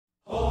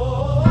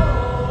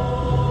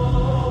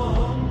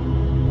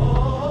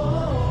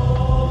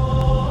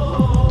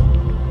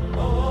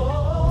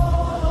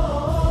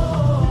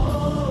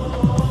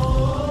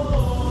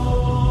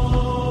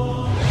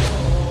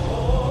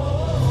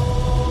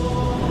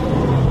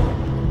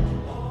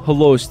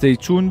Hello, stay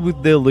tuned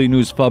with daily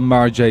news from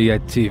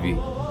Marjayat TV.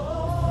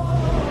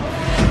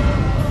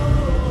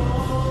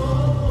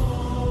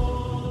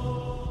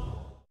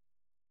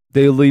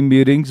 Daily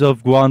meetings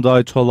of Grand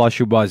Ayatollah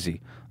Shirazi.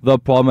 The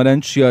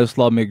prominent Shia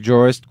Islamic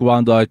jurist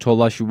Grand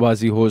Ayatollah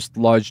Shirazi hosts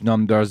large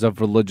numbers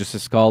of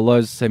religious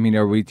scholars,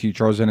 seminary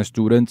teachers and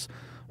students,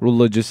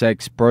 religious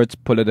experts,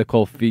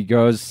 political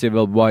figures,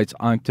 civil rights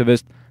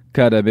activists,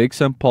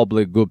 academics and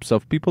public groups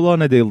of people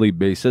on a daily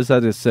basis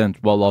at his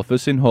central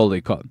office in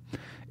Holy Qom.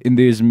 In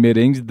these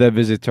meetings, the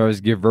visitors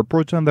give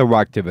reports on their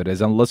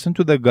activities and listen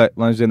to the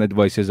guidelines and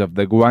advices of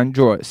the Grand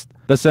Jurist.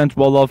 The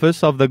central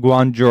office of the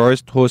Grand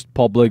Jurist hosts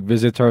public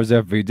visitors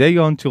every day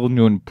until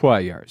noon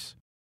prayers.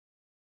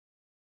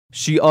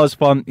 Shias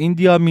from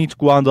India meet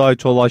Grand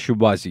Ayatollah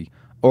Shirazi.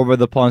 Over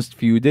the past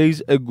few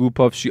days, a group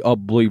of Shia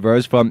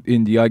believers from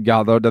India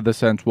gathered at the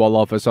central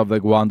office of the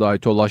Grand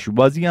Ayatollah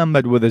Shirazi and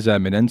met with His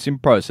Eminence in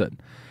person.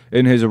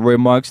 In his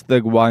remarks,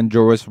 the Grand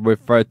Jurist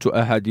referred to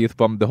a hadith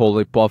from the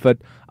Holy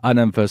Prophet and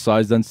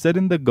emphasized on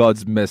setting the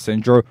God's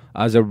messenger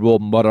as a role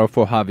model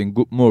for having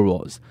good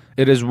morals.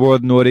 It is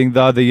worth noting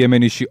that the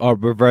Yemeni Shia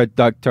Reverend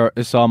Dr.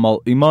 Azam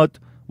al-Imad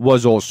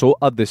was also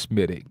at this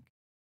meeting.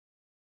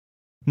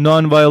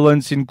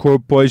 Nonviolence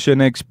Incorporation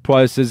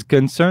expresses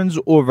concerns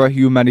over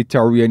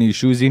humanitarian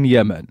issues in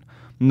Yemen.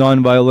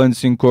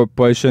 Nonviolence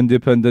Incorporation,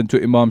 dependent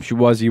to Imam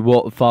Shirazi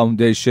World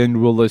Foundation,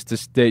 released a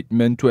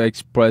statement to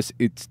express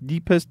its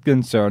deepest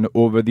concern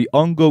over the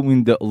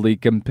ongoing deadly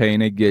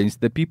campaign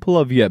against the people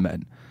of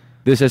Yemen.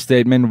 This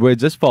statement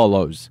reads as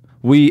follows: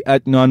 "We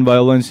at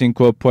Nonviolence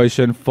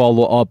Incorporation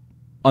follow up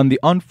on the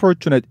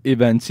unfortunate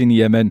events in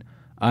Yemen,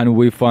 and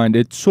we find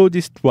it so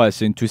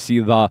distressing to see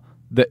that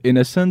the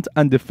innocent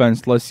and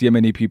defenseless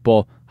Yemeni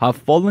people have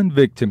fallen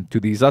victim to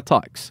these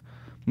attacks.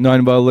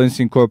 Nonviolence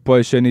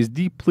Incorporation is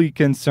deeply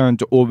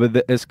concerned over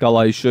the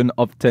escalation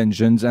of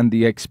tensions and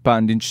the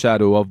expanding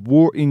shadow of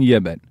war in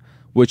Yemen,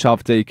 which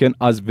have taken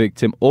as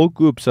victim all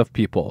groups of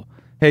people.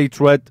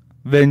 Hatred,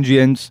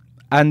 vengeance,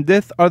 and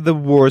death are the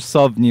war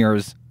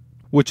souvenirs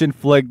which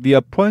inflict the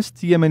oppressed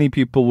Yemeni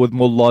people with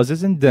more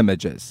losses and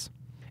damages."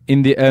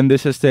 In the end,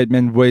 this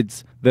statement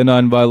reads, "The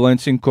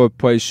Nonviolence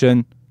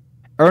Incorporation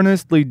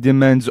earnestly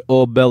demands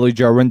all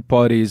belligerent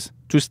parties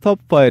to stop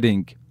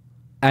fighting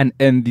and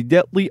end the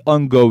deadly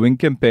ongoing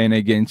campaign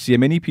against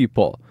Yemeni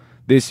people.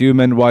 This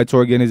human rights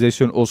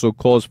organization also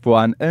calls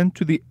for an end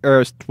to the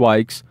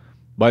airstrikes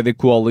by the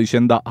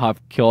coalition that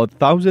have killed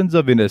thousands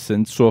of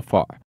innocents so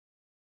far."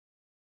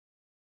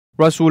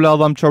 Rasul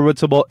Azam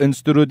Charitable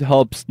Institute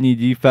helps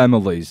needy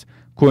families.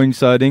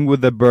 Coinciding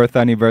with the birth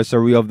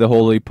anniversary of the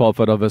Holy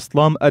Prophet of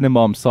Islam and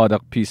Imam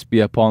Sadiq, peace be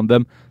upon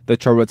them, the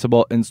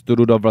Charitable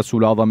Institute of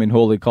Rasul Azam in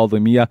Holy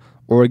Qadimiyya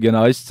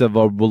organized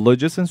several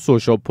religious and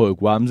social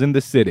programs in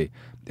the city.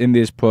 In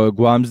these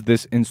programs,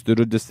 this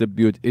institute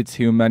distributes its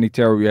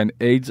humanitarian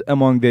aids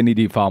among the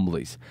needy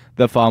families,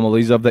 the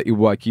families of the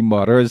Iraqi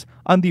martyrs,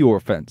 and the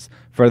orphans.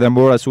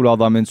 Furthermore, Rasul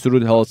Azam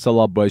Institute held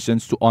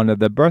celebrations to honor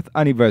the birth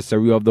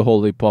anniversary of the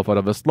Holy Prophet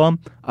of Islam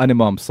and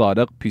Imam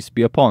Sadiq, peace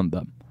be upon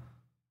them.